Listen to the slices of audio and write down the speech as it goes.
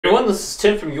everyone, this is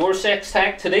Tim from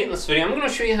YourSixTech. Today in this video I'm going to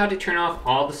show you how to turn off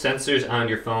all the sensors on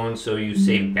your phone so you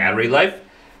save battery life.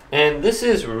 And this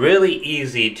is really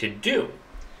easy to do.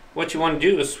 What you want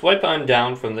to do is swipe on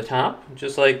down from the top,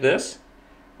 just like this,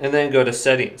 and then go to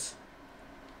Settings.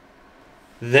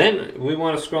 Then we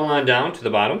want to scroll on down to the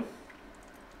bottom,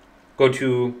 go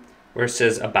to where it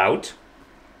says About,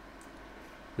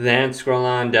 then scroll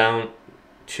on down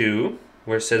to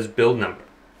where it says Build Number.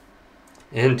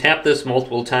 And tap this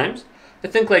multiple times, I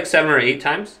think like 7 or 8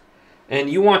 times, and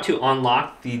you want to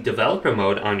unlock the developer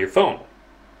mode on your phone.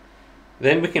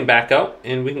 Then we can back out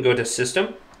and we can go to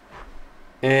System,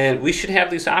 and we should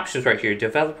have these options right here,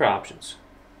 Developer Options.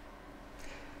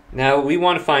 Now we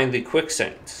want to find the Quick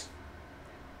Settings,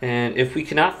 and if we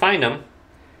cannot find them,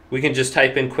 we can just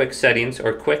type in Quick Settings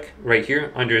or Quick right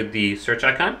here under the search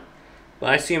icon. But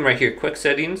I see them right here, Quick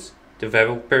Settings,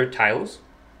 Developer Tiles.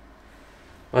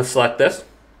 Let's select this.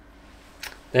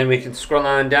 Then we can scroll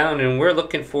on down and we're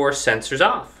looking for sensors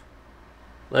off.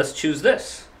 Let's choose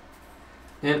this.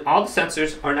 And all the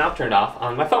sensors are now turned off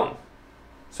on my phone.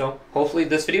 So hopefully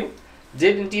this video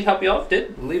did indeed help you out. If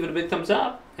it did, leave it a big thumbs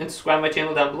up and subscribe to my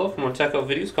channel down below for more tech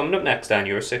videos coming up next on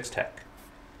YourSixTech.